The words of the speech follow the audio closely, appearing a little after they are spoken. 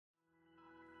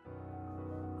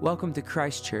Welcome to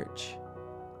Christ Church.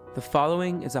 The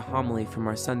following is a homily from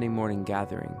our Sunday morning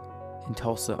gathering in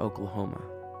Tulsa, Oklahoma.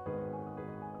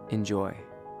 Enjoy.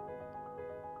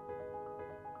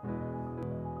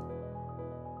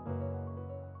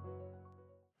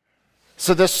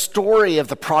 So the story of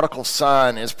the prodigal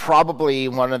son is probably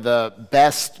one of the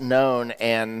best known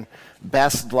and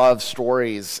best loved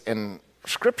stories in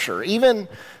Scripture. Even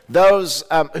those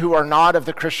who are not of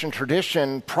the Christian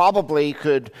tradition probably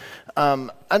could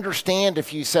understand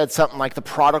if you said something like the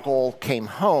prodigal came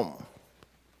home.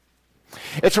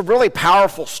 It's a really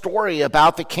powerful story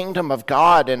about the kingdom of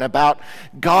God and about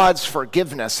God's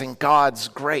forgiveness and God's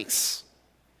grace.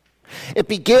 It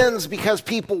begins because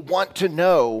people want to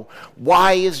know,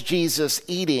 why is Jesus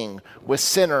eating with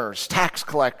sinners, tax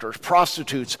collectors,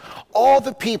 prostitutes, all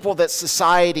the people that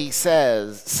society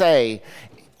say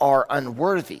are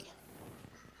unworthy?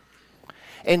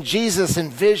 And Jesus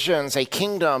envisions a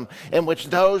kingdom in which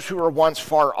those who were once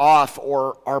far off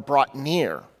or are brought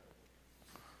near.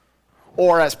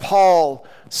 Or as Paul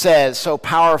says so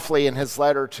powerfully in his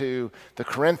letter to the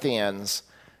Corinthians,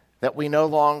 that we no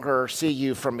longer see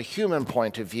you from a human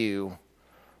point of view,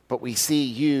 but we see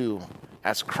you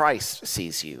as Christ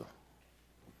sees you.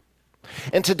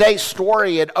 In today's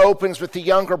story, it opens with the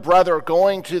younger brother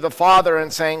going to the father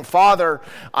and saying, "Father,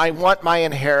 I want my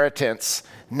inheritance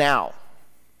now."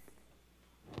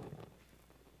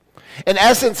 In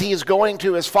essence, he is going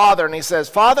to his father and he says,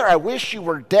 "Father, I wish you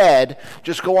were dead.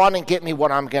 Just go on and get me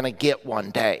what I'm going to get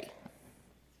one day."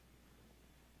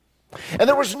 And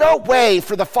there was no way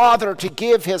for the father to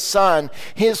give his son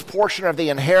his portion of the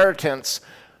inheritance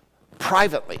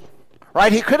privately,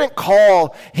 right? He couldn't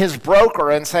call his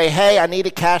broker and say, "Hey, I need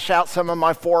to cash out some of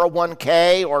my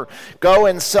 401k or go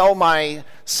and sell my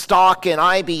stock in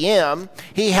IBM."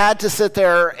 He had to sit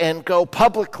there and go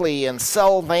publicly and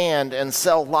sell land and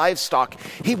sell livestock.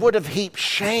 He would have heaped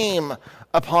shame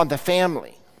upon the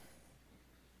family.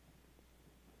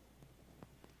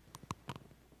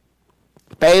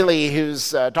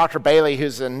 Dr. Bailey,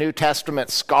 who's a New Testament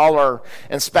scholar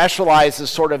and specializes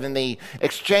sort of in the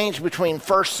exchange between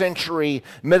first century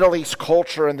Middle East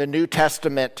culture and the New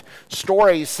Testament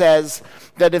story, says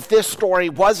that if this story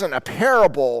wasn't a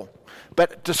parable,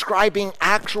 but describing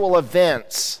actual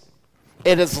events,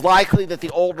 it is likely that the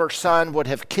older son would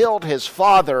have killed his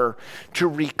father to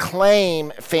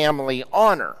reclaim family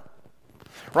honor.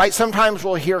 Right? Sometimes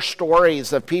we'll hear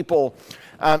stories of people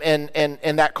in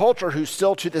that culture who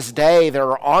still to this day, there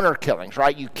are honor killings,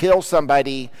 right? You kill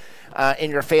somebody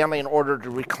in your family in order to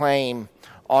reclaim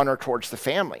honor towards the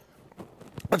family.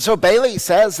 And so Bailey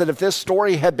says that if this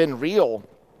story had been real,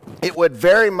 it would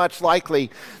very much likely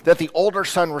that the older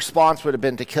son response would have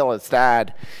been to kill his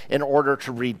dad in order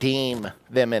to redeem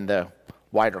them in the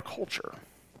wider culture.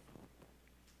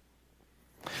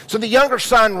 So the younger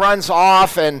son runs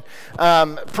off, and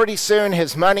pretty soon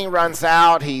his money runs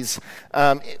out. He's,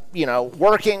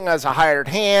 working as a hired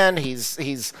hand.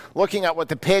 He's looking at what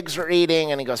the pigs are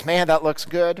eating, and he goes, "Man, that looks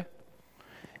good."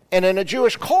 And in a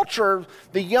Jewish culture,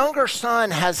 the younger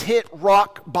son has hit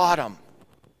rock bottom.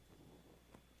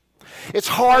 It's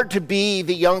hard to be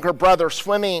the younger brother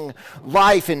swimming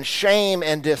life in shame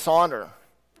and dishonor.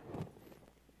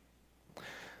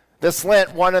 This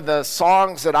Lent, one of the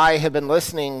songs that I have been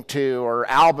listening to, or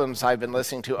albums I've been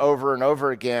listening to over and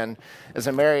over again, is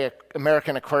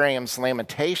American Aquarium's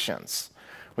Lamentations.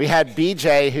 We had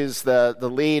BJ, who's the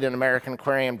lead in American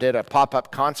Aquarium, did a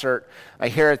pop-up concert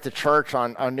here at the church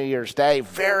on New Year's Day.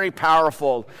 Very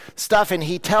powerful stuff. And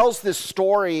he tells this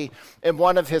story in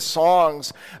one of his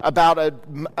songs about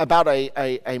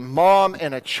a mom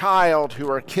and a child who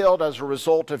are killed as a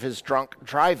result of his drunk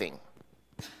driving.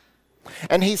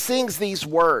 And he sings these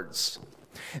words: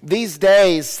 "These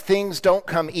days, things don't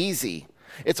come easy.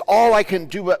 It's all I can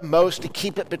do at most to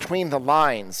keep it between the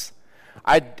lines.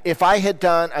 If I had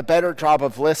done a better job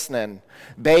of listening,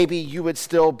 baby, you would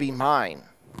still be mine."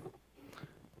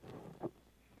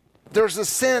 There's a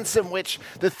sense in which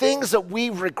the things that we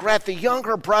regret, the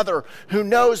younger brother who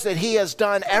knows that he has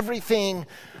done everything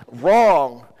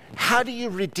wrong, how do you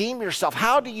redeem yourself?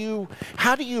 How do you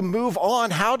move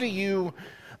on? How do you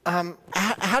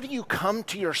come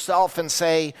to yourself and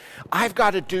say, "I've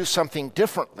got to do something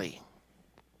differently"?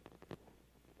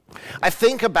 I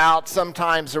think about,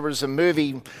 sometimes there was a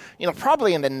movie,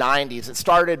 probably in the 90s. It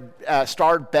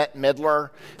starred Bette Midler.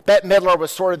 Bette Midler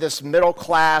was sort of this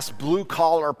middle-class,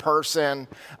 blue-collar person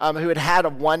who had a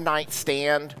one-night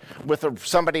stand with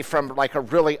somebody from like a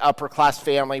really upper-class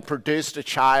family, produced a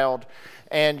child,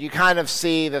 and you kind of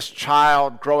see this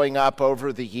child growing up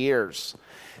over the years.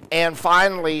 And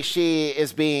finally, she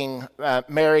is being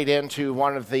married into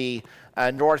one of the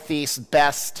Northeast's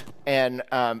best and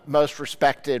most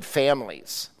respected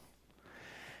families.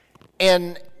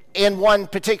 And in one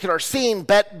particular scene,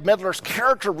 Bette Midler's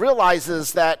character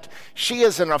realizes that she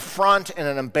is an affront and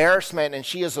an embarrassment, and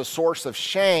she is a source of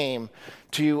shame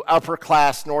to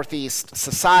upper-class Northeast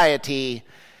society,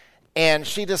 and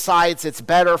she decides it's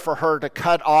better for her to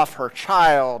cut off her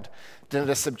child than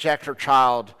to subject her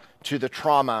child to the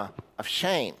trauma of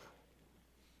shame.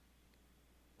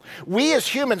 We as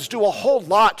humans do a whole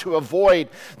lot to avoid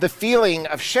the feeling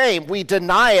of shame. We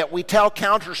deny it. We tell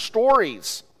counter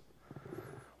stories.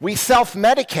 We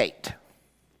self-medicate.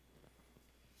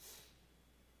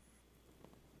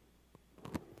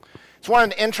 It's one of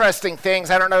the interesting things.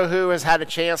 I don't know who has had a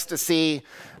chance to see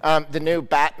the new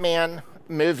Batman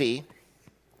movie.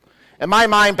 In my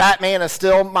mind, Batman is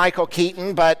still Michael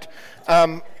Keaton, but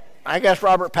I guess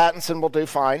Robert Pattinson will do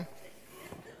fine.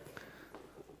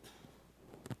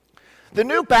 The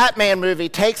new Batman movie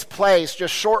takes place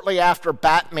just shortly after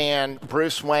Batman,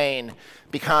 Bruce Wayne,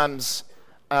 becomes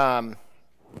a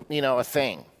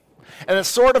thing. And it's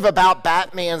sort of about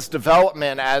Batman's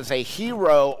development as a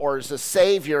hero or as a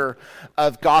savior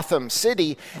of Gotham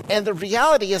City. And the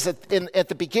reality is that at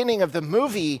the beginning of the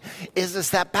movie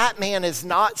is that Batman is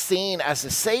not seen as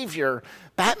a savior.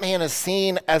 Batman is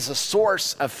seen as a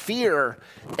source of fear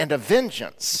and of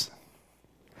vengeance.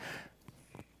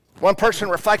 One person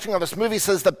reflecting on this movie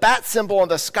says the bat symbol in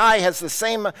the sky has the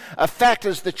same effect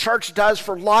as the church does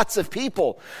for lots of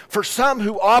people. For some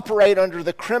who operate under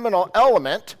the criminal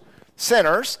element,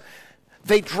 sinners,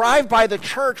 they drive by the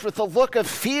church with a look of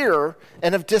fear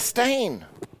and of disdain.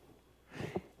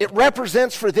 It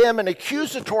represents for them an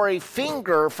accusatory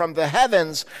finger from the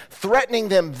heavens, threatening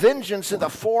them vengeance in the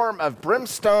form of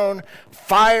brimstone,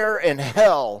 fire, and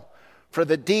hell for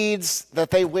the deeds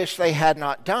that they wish they had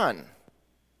not done.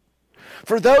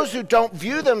 For those who don't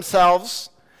view themselves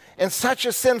in such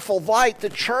a sinful light, the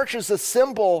church is a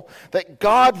symbol that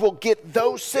God will get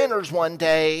those sinners one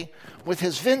day with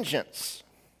his vengeance.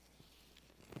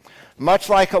 Much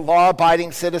like a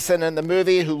law-abiding citizen in the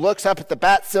movie who looks up at the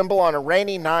bat symbol on a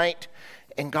rainy night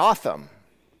in Gotham.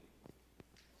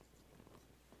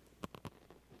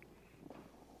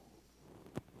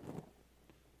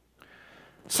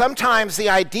 Sometimes the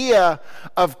idea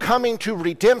of coming to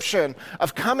redemption,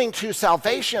 of coming to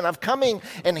salvation, of coming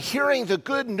and hearing the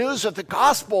good news of the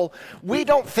gospel, we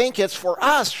don't think it's for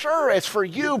us. Sure, it's for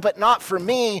you, but not for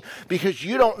me, because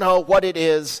you don't know what it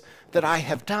is that I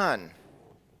have done.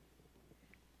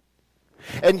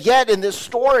 And yet in this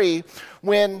story,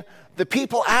 when the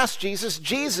people ask Jesus,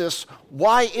 Jesus,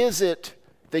 why is it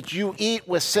that you eat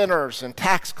with sinners and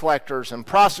tax collectors and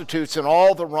prostitutes and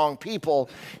all the wrong people?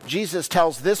 Jesus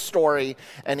tells this story,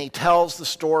 and he tells the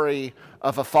story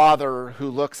of a father who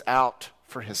looks out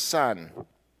for his son.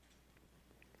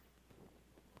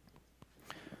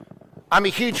 I'm a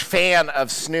huge fan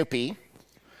of Snoopy.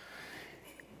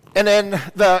 And in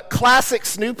the classic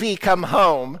Snoopy Come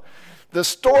Home, the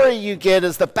story you get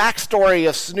is the backstory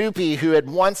of Snoopy, who had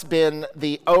once been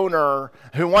the owner,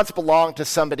 who once belonged to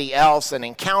somebody else, and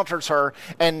encounters her.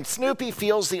 And Snoopy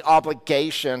feels the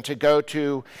obligation to go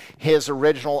to his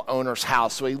original owner's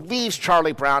house. So he leaves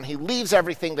Charlie Brown, he leaves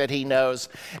everything that he knows,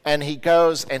 and he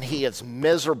goes and he is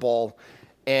miserable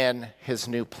in his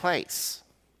new place.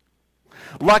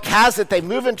 Luck has it, they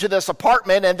move into this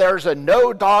apartment, and there's a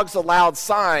no dogs allowed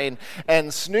sign,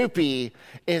 and Snoopy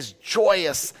is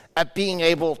joyous at being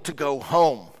able to go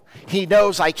home. He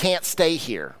knows, I can't stay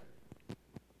here.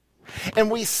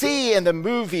 And we see in the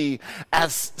movie,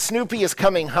 as Snoopy is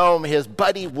coming home, his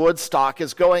buddy Woodstock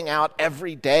is going out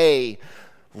every day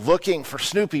looking for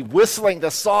Snoopy, whistling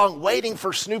the song, waiting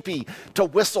for Snoopy to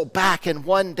whistle back. And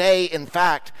one day, in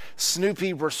fact,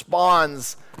 Snoopy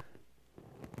responds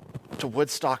to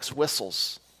Woodstock's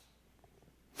whistles.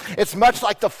 It's much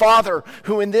like the father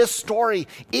who in this story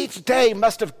each day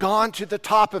must have gone to the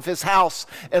top of his house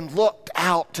and looked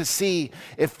out to see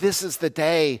if this is the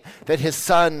day that his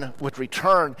son would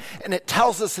return. And it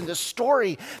tells us in this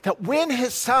story that when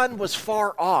his son was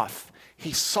far off,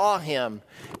 he saw him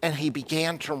and he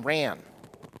began to run.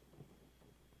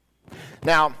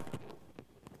 Now,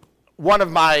 one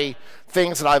of my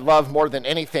things that I love more than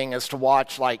anything is to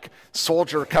watch like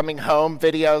soldier coming home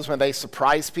videos when they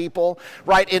surprise people,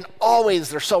 right? And always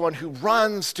there's someone who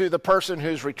runs to the person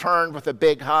who's returned with a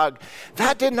big hug.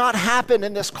 That did not happen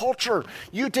in this culture.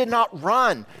 You did not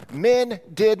run. Men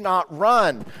did not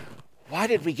run. Why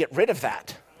did we get rid of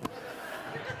that?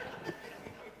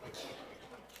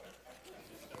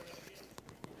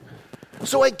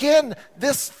 So again,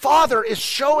 this father is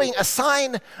showing a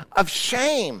sign of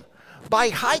shame by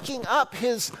hiking up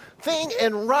his thing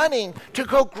and running to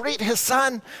go greet his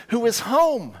son who is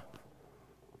home.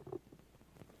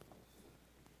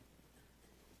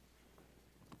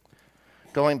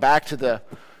 Going back to the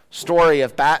story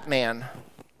of Batman,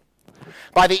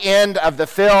 by the end of the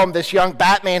film, this young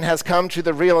Batman has come to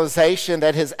the realization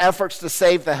that his efforts to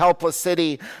save the helpless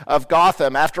city of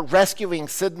Gotham, after rescuing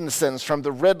citizens from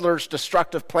the Riddler's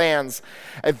destructive plans,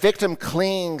 a victim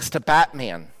clings to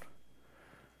Batman,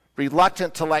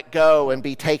 reluctant to let go and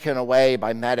be taken away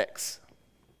by medics.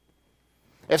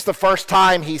 It's the first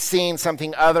time he's seen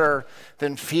something other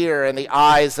than fear in the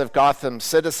eyes of Gotham's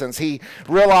citizens. He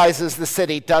realizes the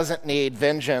city doesn't need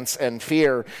vengeance and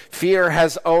fear. Fear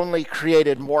has only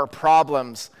created more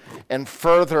problems and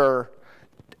further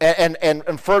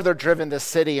driven the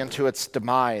city into its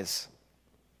demise.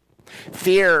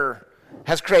 Fear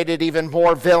has created even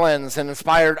more villains and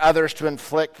inspired others to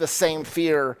inflict the same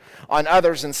fear on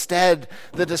others. Instead,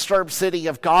 the disturbed city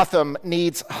of Gotham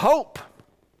needs hope.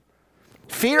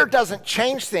 Fear doesn't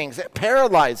change things, it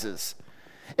paralyzes.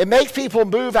 It makes people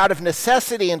move out of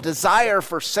necessity and desire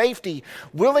for safety,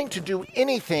 willing to do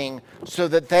anything so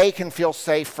that they can feel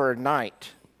safe for a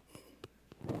night.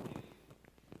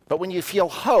 But when you feel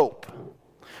hope,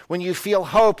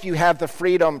 you have the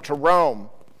freedom to roam.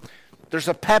 There's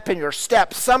a pep in your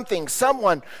step,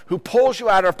 someone who pulls you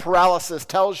out of paralysis,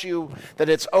 tells you that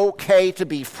it's okay to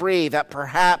be free, that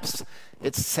perhaps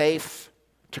it's safe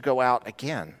to go out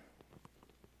again.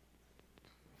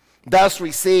 Thus, we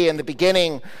see in the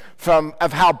beginning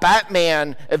of how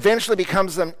Batman eventually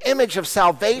becomes an image of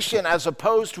salvation as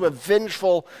opposed to a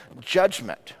vengeful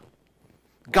judgment.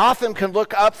 Gotham can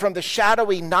look up from the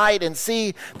shadowy night and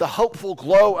see the hopeful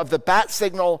glow of the bat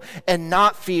signal and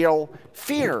not feel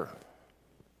fear.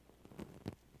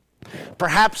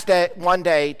 Perhaps that one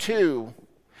day, too,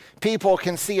 people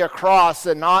can see a cross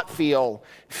and not feel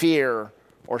fear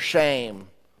or shame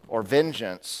or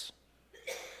vengeance,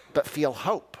 but feel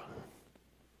hope.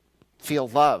 Feel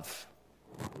love,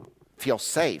 feel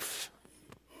safe.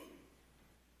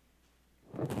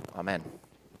 Amen.